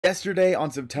Yesterday,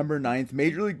 on September 9th,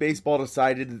 Major League Baseball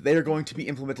decided that they are going to be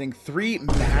implementing 3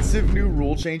 massive new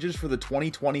rule changes for the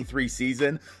 2023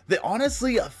 season that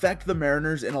honestly affect the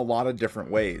Mariners in a lot of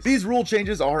different ways. These rule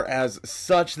changes are as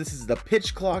such: this is the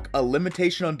pitch clock, a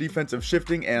limitation on defensive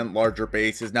shifting, and larger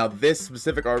bases. Now, this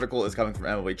specific article is coming from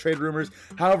MLB Trade Rumors.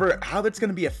 However, how that's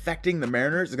going to be affecting the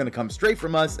Mariners is going to come straight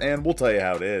from us, and we'll tell you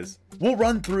how it is. We'll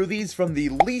run through these from the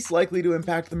least likely to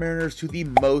impact the Mariners to the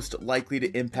most likely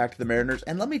to impact the Mariners,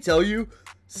 and let me tell you,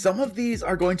 some of these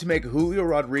are going to make Julio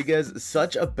Rodriguez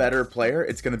such a better player,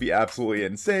 it's going to be absolutely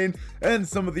insane, and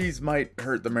some of these might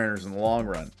hurt the Mariners in the long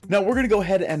run. Now, we're going to go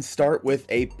ahead and start with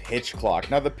a pitch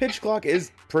clock. Now, the pitch clock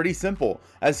is pretty simple.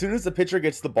 As soon as the pitcher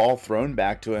gets the ball thrown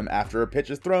back to him after a pitch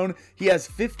is thrown, he has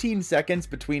 15 seconds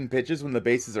between pitches when the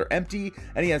bases are empty,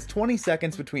 and he has 20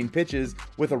 seconds between pitches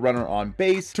with a runner on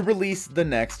base to release the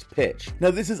next pitch.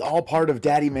 Now, this is all part of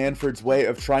Daddy Manfred's way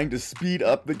of trying to speed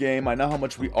up the game. I know how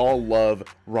much we all love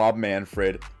Rob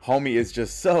Manfred. Homie is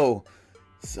just so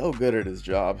good at his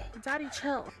job. Daddy,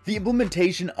 chill. The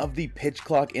implementation of the pitch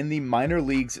clock in the minor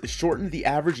leagues shortened the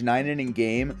average 9-inning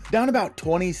game down about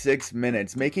 26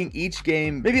 minutes, making each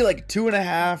game maybe like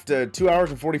 2.5 to 2 hours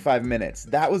and 45 minutes.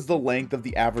 That was the length of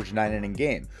the average 9-inning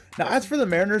game. Now, as for the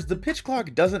Mariners, the pitch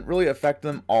clock doesn't really affect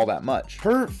them all that much.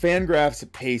 Per Fangraph's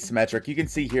pace metric, you can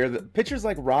see here that pitchers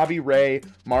like Robbie Ray,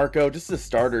 Marco, just the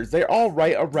starters, they're all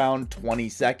right around 20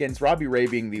 seconds, Robbie Ray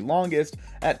being the longest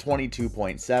at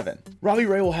 22.7. Robbie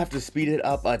Ray will have to speed it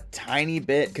up a tiny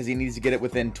bit because he needs to get it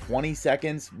within 20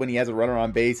 seconds when he has a runner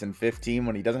on base and 15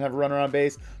 when he doesn't have a runner on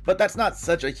base, but that's not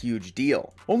such a huge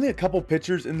deal. Only a couple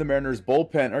pitchers in the Mariners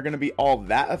bullpen are going to be all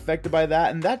that affected by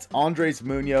that, and that's Andres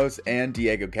Munoz and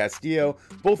Diego Castillo.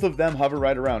 Both of them hover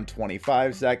right around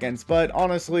 25 seconds, but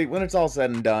honestly, when it's all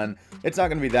said and done, it's not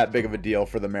going to be that big of a deal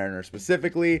for the Mariners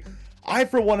specifically. I,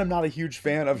 for one, am not a huge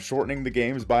fan of shortening the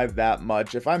games by that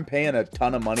much. If I'm paying a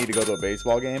ton of money to go to a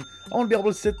baseball game, I want to be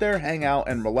able to sit there, hang out,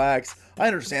 and relax. I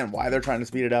understand why they're trying to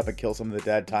speed it up and kill some of the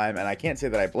dead time, and I can't say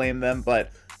that I blame them,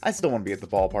 but I still want to be at the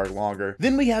ballpark longer.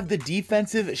 Then we have the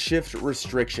defensive shift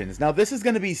restrictions. Now, this is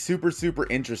going to be super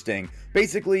interesting.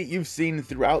 Basically, you've seen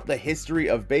throughout the history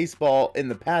of baseball in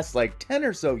the past like 10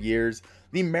 or so years,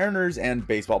 the Mariners and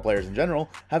baseball players in general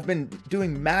have been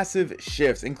doing massive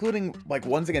shifts, including like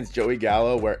ones against Joey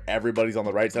Gallo where everybody's on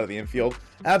the right side of the infield.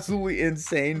 Absolutely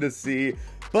insane to see,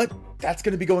 but that's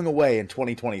going to be going away in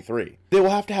 2023. They will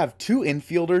have to have 2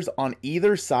 infielders on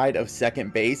either side of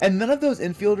second base, and none of those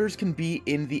infielders can be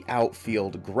in the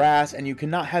outfield grass, and you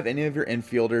cannot have any of your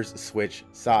infielders switch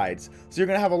sides. So you're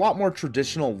going to have a lot more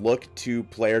traditional look to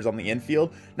players on the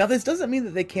infield. Now, this doesn't mean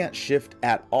that they can't shift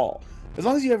at all. As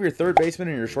long as you have your third baseman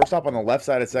and your shortstop on the left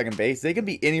side of second base, they can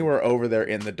be anywhere over there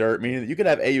in the dirt, meaning that you could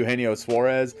have Eugenio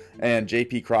Suarez and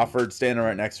JP Crawford standing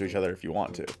right next to each other if you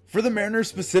want to. For the Mariners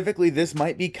specifically, this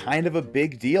might be kind of a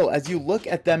big deal as you look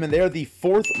at them, and they are the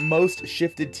 4th most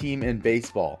shifted team in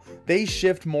baseball. They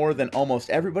shift more than almost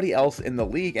everybody else in the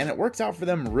league, and it works out for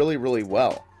them really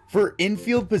well. For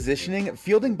infield positioning,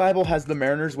 Fielding Bible has the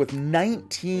Mariners with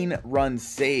 19 runs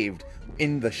saved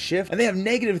in the shift, and they have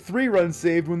 -3 runs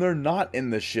saved when they're not in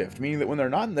the shift, meaning that when they're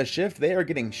not in the shift, they are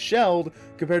getting shelled,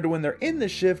 compared to when they're in the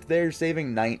shift, they're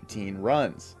saving 19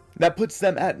 runs. That puts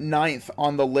them at 9th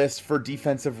on the list for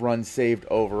defensive runs saved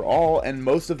overall, and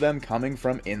most of them coming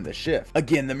from in the shift.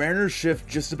 Again, the Mariners shift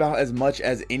just about as much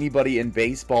as anybody in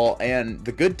baseball, and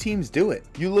the good teams do it.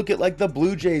 You look at like the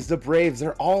Blue Jays, the Braves,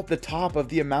 they're all at the top of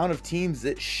the amount of teams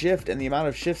that shift and the amount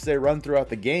of shifts they run throughout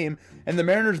the game, and the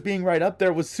Mariners being right up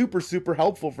there was super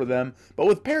helpful for them. But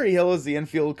with Perry Hill as the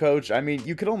infield coach, I mean,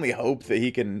 you could only hope that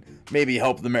he can maybe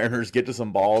help the Mariners get to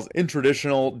some balls in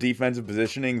traditional defensive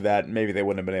positioning that maybe they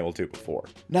wouldn't have been able to before.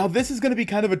 Now, this is going to be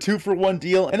kind of a 2-for-1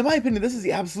 deal, and in my opinion, this is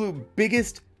the absolute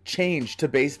biggest change to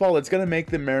baseball. It's going to make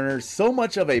the Mariners so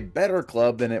much of a better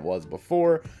club than it was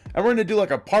before, and we're going to do like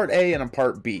a part A and a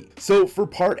part B. So for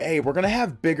part A, we're going to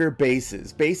have bigger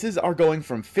bases. Bases are going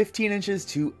from 15 inches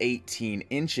to 18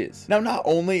 inches. Now, not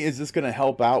only is this going to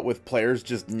help out with players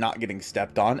just not getting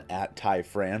stepped on at Ty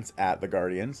France at the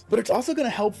Guardians, but it's also going to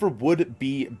help for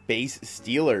would-be base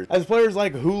stealers. As players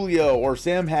like Julio or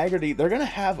Sam Haggerty, they're going to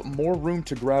have more room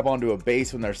to grab onto a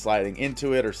base when they're sliding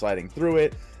into it or sliding through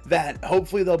it, that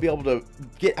hopefully they'll be able to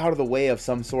get out of the way of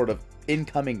some sort of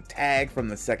incoming tag from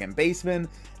the second baseman,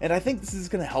 and I think this is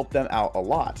going to help them out a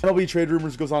lot. MLB Trade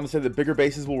Rumors goes on to say that bigger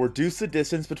bases will reduce the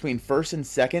distance between first and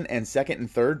second and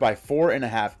third by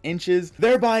 4.5 inches,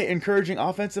 thereby encouraging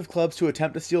offensive clubs to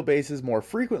attempt to steal bases more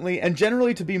frequently and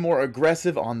generally to be more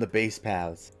aggressive on the base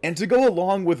paths. And to go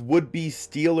along with would-be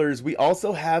stealers, we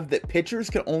also have that pitchers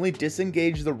can only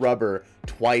disengage the rubber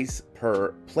twice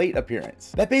per plate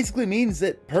appearance. That basically means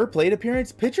that per plate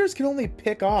appearance, pitchers can only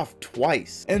pick off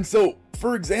twice. And so,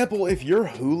 for example, if you're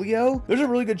Julio, there's a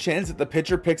really good chance that the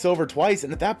pitcher picks over twice,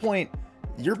 and at that point,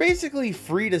 you're basically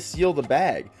free to steal the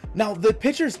bag. Now, the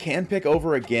pitchers can pick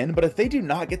over again, but if they do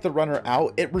not get the runner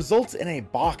out, it results in a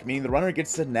balk, meaning the runner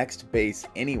gets to next base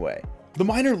anyway. The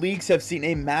minor leagues have seen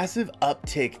a massive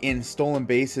uptick in stolen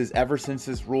bases ever since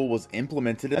this rule was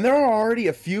implemented, and there are already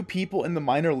a few people in the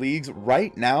minor leagues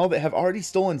right now that have already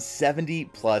stolen 70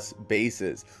 plus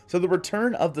bases. So the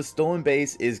return of the stolen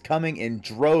base is coming in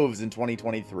droves in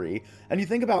 2023, and you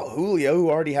think about Julio, who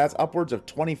already has upwards of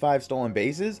 25 stolen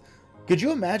bases. Could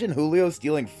you imagine Julio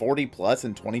stealing 40 plus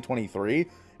in 2023?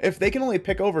 If they can only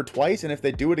pick over twice, and if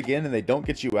they do it again and they don't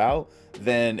get you out,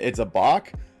 then it's a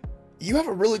balk. You have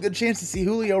a really good chance to see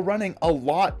Julio running a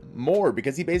lot more,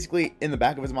 because he basically, in the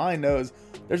back of his mind, knows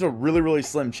there's a really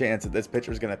slim chance that this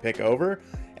pitcher is going to pick over,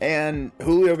 and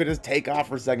Julio could just take off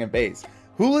for second base.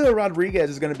 Julio Rodriguez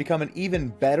is going to become an even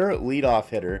better leadoff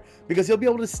hitter, because he'll be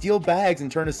able to steal bags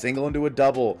and turn a single into a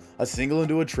double, a single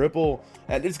into a triple,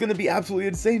 and it's going to be absolutely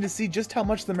insane to see just how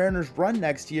much the Mariners run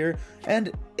next year,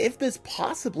 and if this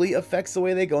possibly affects the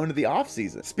way they go into the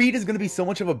offseason. Speed is going to be so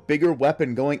much of a bigger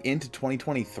weapon going into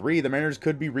 2023. The Mariners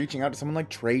could be reaching out to someone like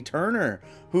Trey Turner,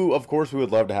 who of course we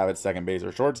would love to have at second base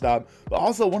or shortstop, but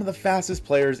also one of the fastest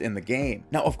players in the game.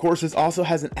 Now, of course, this also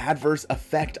has an adverse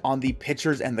effect on the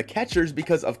pitchers and the catchers,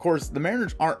 because of course the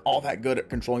Mariners aren't all that good at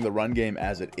controlling the run game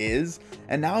as it is,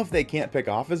 and now if they can't pick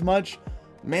off as much,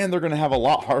 man, they're going to have a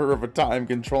lot harder of a time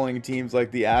controlling teams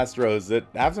like the Astros that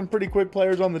have some pretty quick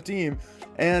players on the team,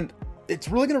 and it's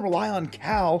really going to rely on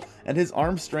Cal and his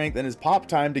arm strength and his pop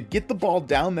time to get the ball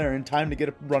down there in time to get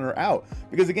a runner out,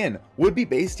 because again, would-be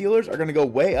base stealers are going to go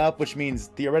way up, which means,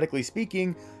 theoretically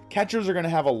speaking, catchers are going to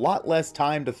have a lot less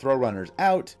time to throw runners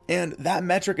out, and that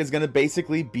metric is going to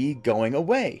basically be going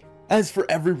away. As for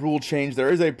every rule change,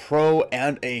 there is a pro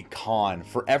and a con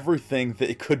for everything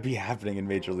that could be happening in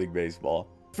Major League Baseball.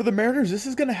 For the Mariners, this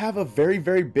is going to have a very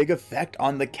big effect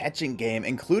on the catching game,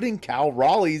 including Cal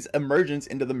Raleigh's emergence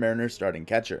into the Mariners starting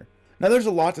catcher. Now, there's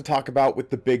a lot to talk about with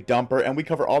the big dumper, and we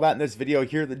cover all that in this video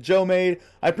here that Joe made.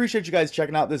 I appreciate you guys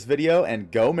checking out this video,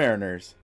 and go Mariners!